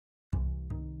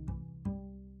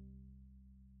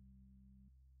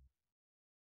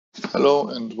Hello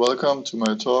and welcome to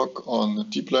my talk on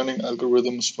deep learning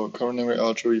algorithms for coronary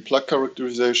artery plaque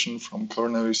characterization from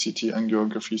coronary CT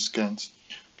angiography scans.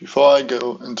 Before I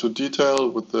go into detail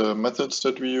with the methods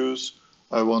that we use,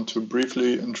 I want to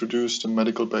briefly introduce the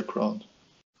medical background.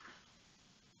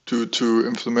 Due to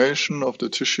inflammation of the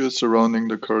tissue surrounding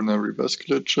the coronary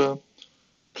vasculature,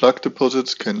 plaque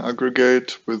deposits can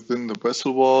aggregate within the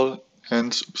vessel wall,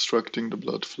 hence obstructing the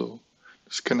blood flow.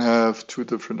 This can have two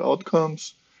different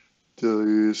outcomes.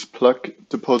 These plaque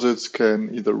deposits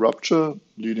can either rupture,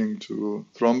 leading to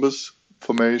thrombus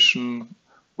formation,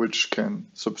 which can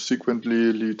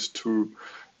subsequently lead to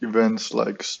events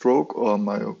like stroke or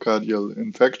myocardial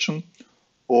infarction,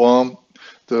 or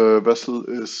the vessel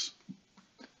is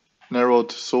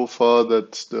narrowed so far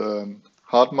that the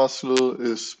heart muscle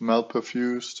is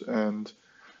malperfused and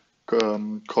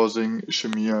causing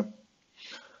ischemia.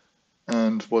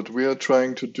 And what we are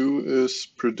trying to do is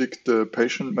predict the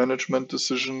patient management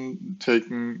decision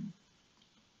taken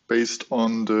based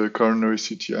on the coronary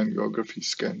CT angiography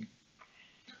scan.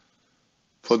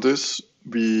 For this,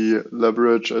 we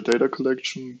leverage a data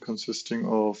collection consisting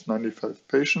of 95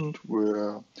 patients,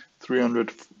 where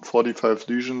 345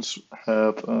 lesions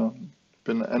have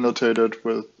been annotated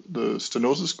with the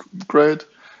stenosis grade,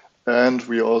 and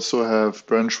we also have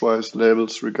branch-wise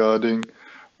labels regarding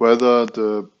whether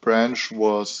the branch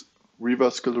was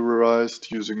revascularized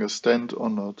using a stent or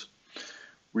not.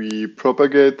 We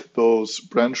propagate those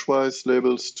branch-wise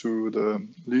labels to the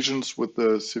lesions with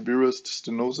the severest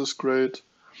stenosis grade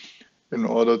in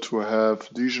order to have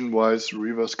lesion-wise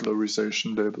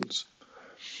revascularization labels.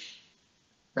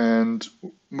 And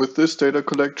with this data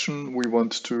collection, we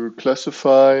want to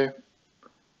classify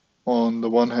on the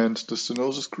one hand the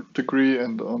stenosis degree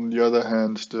and on the other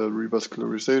hand the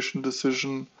revascularization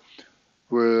decision,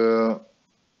 where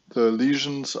the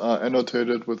lesions are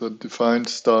annotated with a defined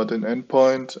start and end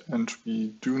point, and we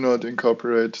do not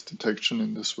incorporate detection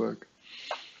in this work.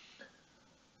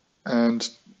 And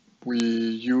we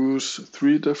use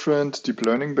three different deep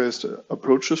learning based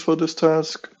approaches for this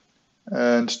task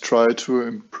and try to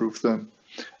improve them.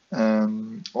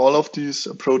 All of these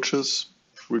approaches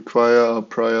require a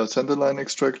prior centerline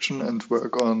extraction and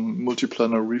work on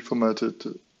multiplanar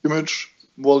reformatted image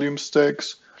volume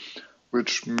stacks,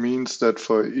 which means that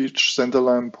for each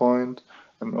centerline point,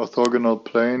 an orthogonal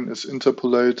plane is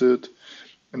interpolated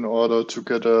in order to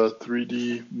get a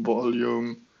 3D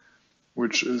volume,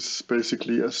 which is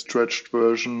basically a stretched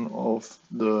version of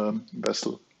the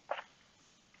vessel.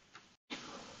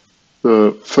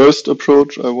 The first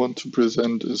approach I want to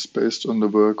present is based on the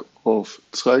work of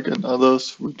Zweig and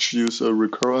others, which use a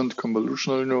recurrent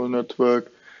convolutional neural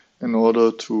network in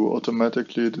order to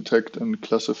automatically detect and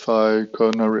classify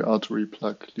coronary artery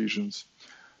plaque lesions.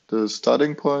 The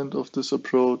starting point of this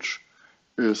approach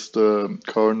is the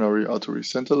coronary artery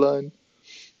centerline,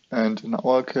 and in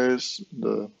our case,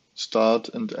 the start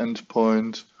and end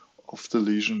point of the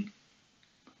lesion.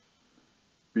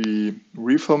 We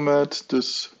reformat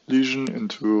this lesion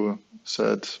into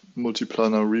said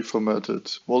multiplanar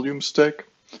reformatted volume stack.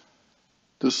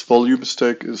 This volume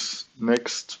stack is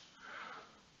next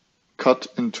cut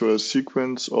into a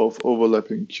sequence of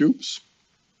overlapping cubes.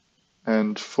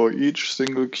 And for each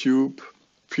single cube,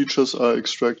 features are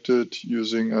extracted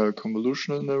using a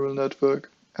convolutional neural network,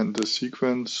 and the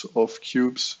sequence of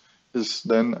cubes is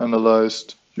then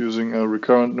analyzed using a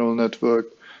recurrent neural network,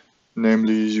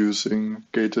 namely using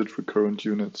gated recurrent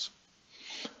units.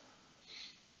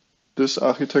 This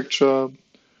architecture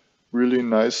really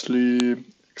nicely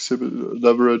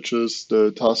leverages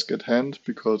the task at hand,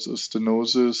 because a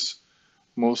stenosis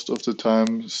most of the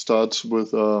time starts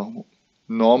with a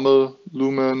normal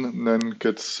lumen, then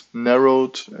gets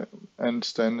narrowed and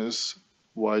then is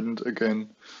widened again.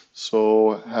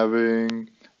 So having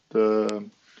the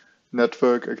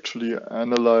network actually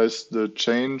analyze the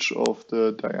change of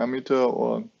the diameter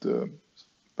or the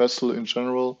vessel in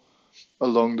general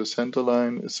along the center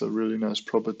line is a really nice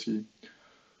property.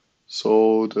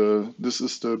 So this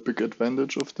is the big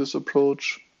advantage of this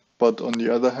approach. But on the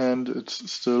other hand,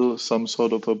 it's still some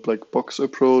sort of a black box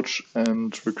approach,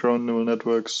 and recurrent neural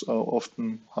networks are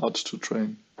often hard to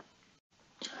train.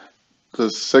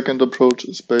 The second approach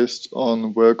is based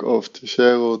on work of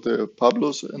Teixeira de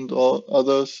Pablos and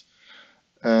others,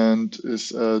 and is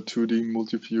a 2D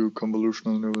multi-view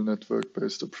convolutional neural network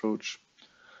based approach.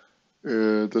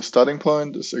 The starting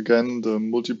point is again the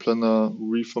multiplanar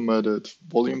reformatted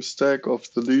volume stack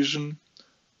of the lesion.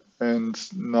 And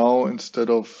now,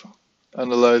 instead of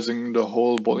analyzing the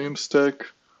whole volume stack,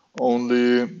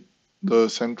 only the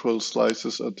central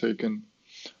slices are taken.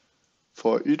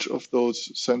 For each of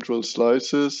those central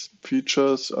slices,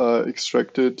 features are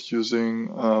extracted using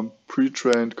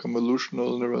pre-trained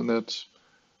convolutional neural net,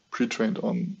 pre-trained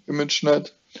on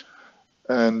ImageNet,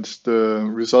 and the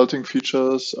resulting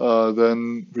features are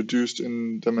then reduced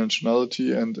in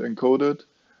dimensionality and encoded,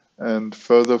 and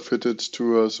further fitted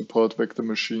to a support vector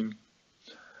machine.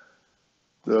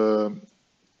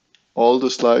 All the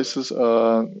slices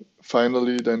are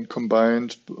finally then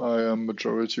combined by a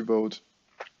majority vote.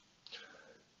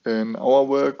 In our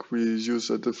work, we use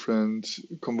a different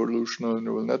convolutional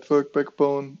neural network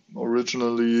backbone.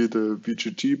 Originally, the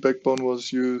VGG backbone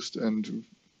was used, and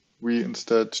we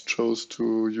instead chose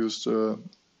to use the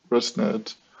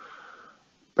ResNet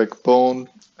backbone.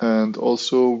 And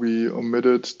also, we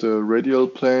omitted the radial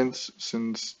planes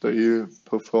since they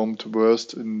performed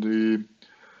worst in the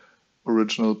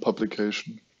original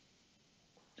publication.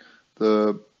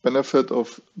 The benefit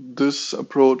of this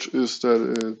approach is that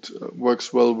it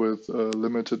works well with a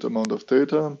limited amount of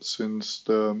data, since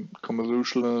the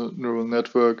convolutional neural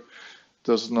network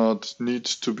does not need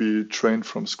to be trained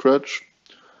from scratch,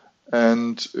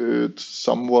 and it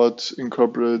somewhat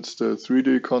incorporates the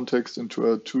 3D context into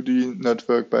a 2D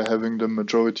network by having the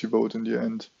majority vote in the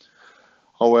end.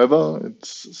 However,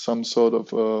 it's some sort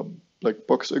of a black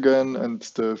box again, and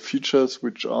the features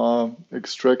which are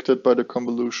extracted by the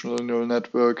convolutional neural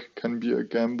network can be a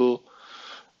gamble.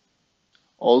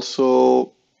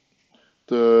 Also,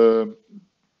 the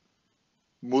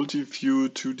multi-view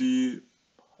 2D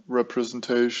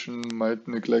representation might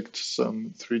neglect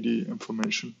some 3D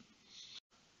information.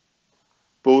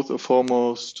 Both of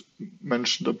foremost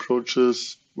mentioned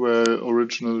approaches were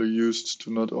originally used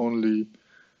to not only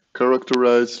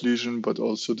characterize lesions but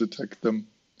also detect them.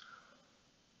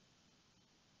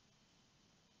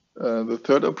 The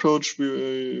third approach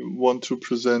we want to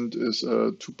present is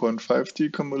a 2.5D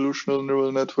convolutional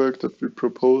neural network that we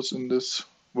propose in this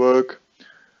work.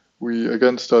 We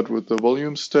again start with the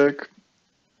volume stack,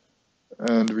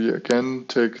 and we again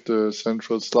take the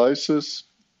central slices,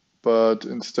 but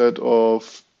instead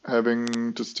of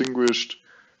having distinguished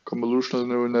convolutional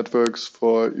neural networks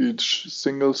for each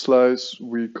single slice,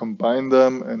 we combine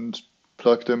them and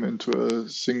plug them into a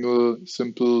single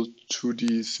simple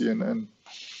 2D CNN,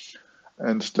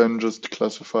 and then just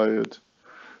classify it.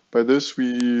 By this,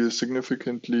 we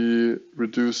significantly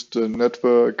reduced the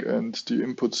network and the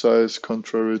input size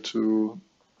contrary to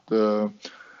the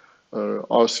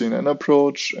RCNN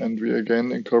approach, and we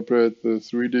again incorporate the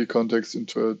 3D context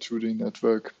into a 2D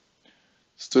network.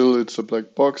 Still, it's a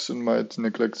black box and might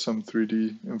neglect some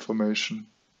 3D information.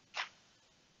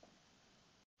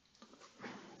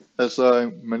 As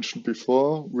I mentioned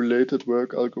before, related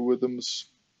work algorithms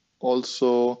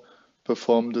also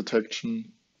perform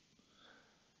detection.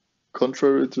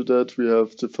 Contrary to that, we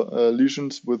have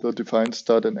lesions with a defined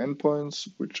start and end points,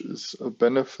 which is a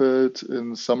benefit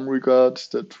in some regards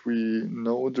that we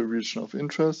know the region of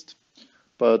interest.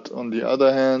 But on the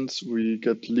other hand, we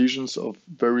get lesions of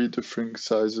very different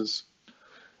sizes.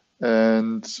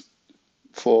 And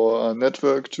for a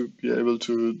network to be able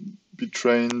to be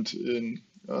trained in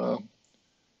a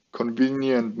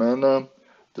convenient manner,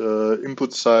 the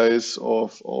input size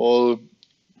of all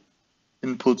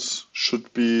inputs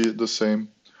should be the same.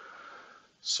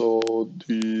 So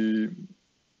the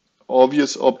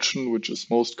obvious option, which is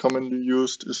most commonly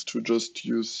used, is to just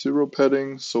use zero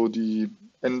padding. So the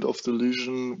end of the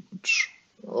lesion, which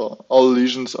all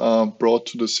lesions are brought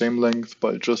to the same length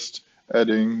by just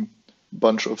adding a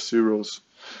bunch of zeros.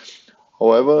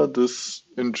 However, this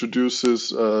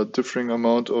introduces a differing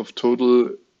amount of total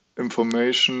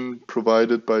information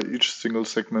provided by each single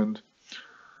segment.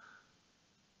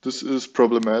 This is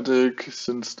problematic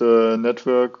since the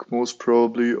network most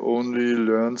probably only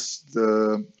learns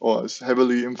or is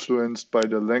heavily influenced by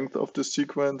the length of the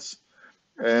sequence,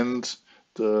 and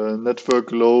the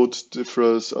network load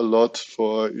differs a lot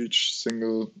for each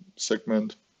single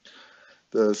segment.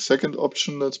 The second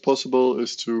option that's possible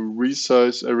is to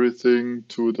resize everything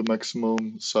to the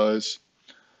maximum size.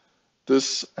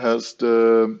 This has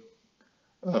the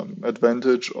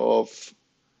advantage of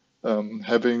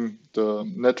having the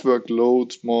network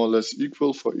load more or less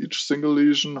equal for each single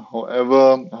lesion.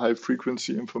 However, high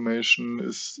frequency information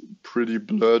is pretty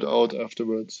blurred out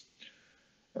afterwards.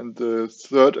 And the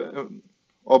third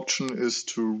option is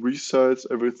to resize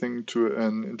everything to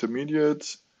an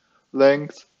intermediate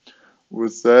length.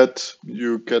 With that,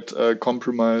 you get a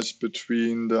compromise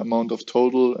between the amount of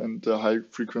total and the high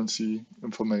frequency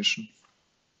information.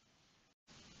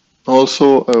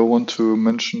 Also, I want to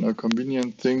mention a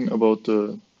convenient thing about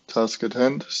the task at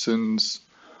hand, since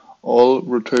all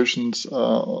rotations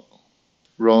are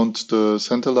around the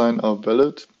center line are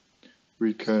valid.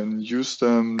 We can use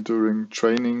them during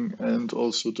training and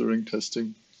also during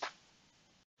testing.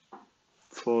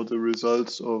 For the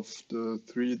results of the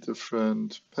 3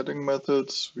 different padding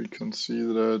methods, we can see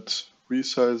that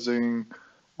resizing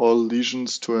all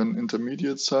lesions to an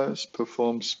intermediate size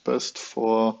performs best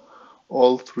for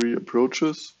all 3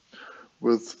 approaches,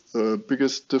 with the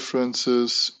biggest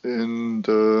differences in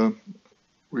the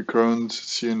recurrent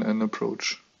CNN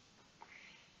approach.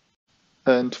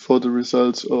 And for the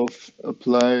results of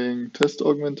applying test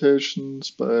augmentations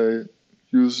by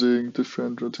using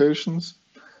different rotations,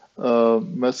 a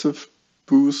massive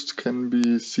boost can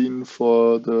be seen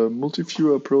for the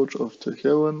multi-view approach of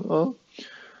Teheran,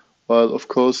 while of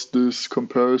course this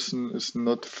comparison is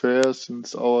not fair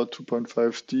since our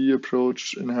 2.5D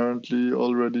approach inherently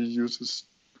already uses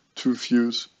 2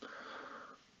 views.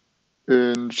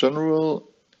 In general,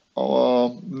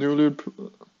 our newly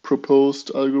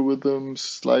proposed algorithm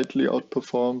slightly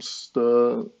outperforms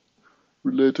the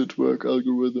related work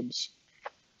algorithms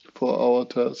for our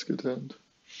task at hand.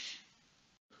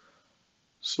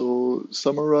 So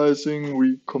summarizing,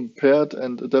 we compared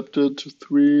and adapted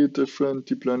 3 different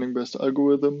deep learning based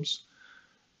algorithms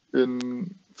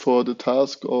for the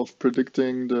task of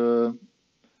predicting the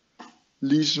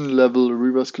lesion level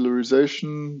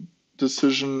revascularization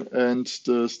decision and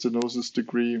the stenosis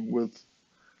degree with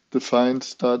defined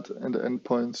start and end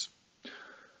points.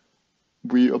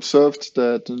 We observed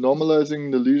that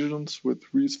normalizing the lesions with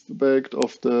respect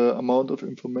of the amount of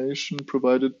information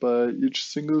provided by each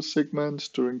single segment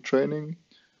during training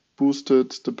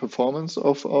boosted the performance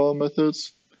of our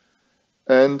methods,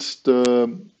 and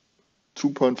the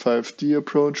 2.5D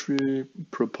approach we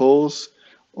propose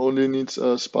only needs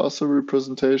a sparser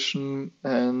representation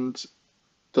and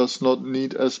does not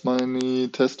need as many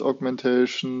test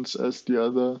augmentations as the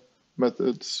other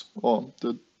methods or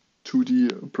the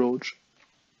 2D approach.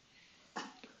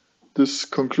 This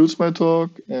concludes my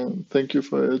talk, and thank you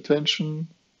for your attention,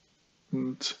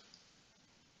 and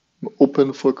I'm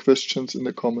open for questions in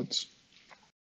the comments.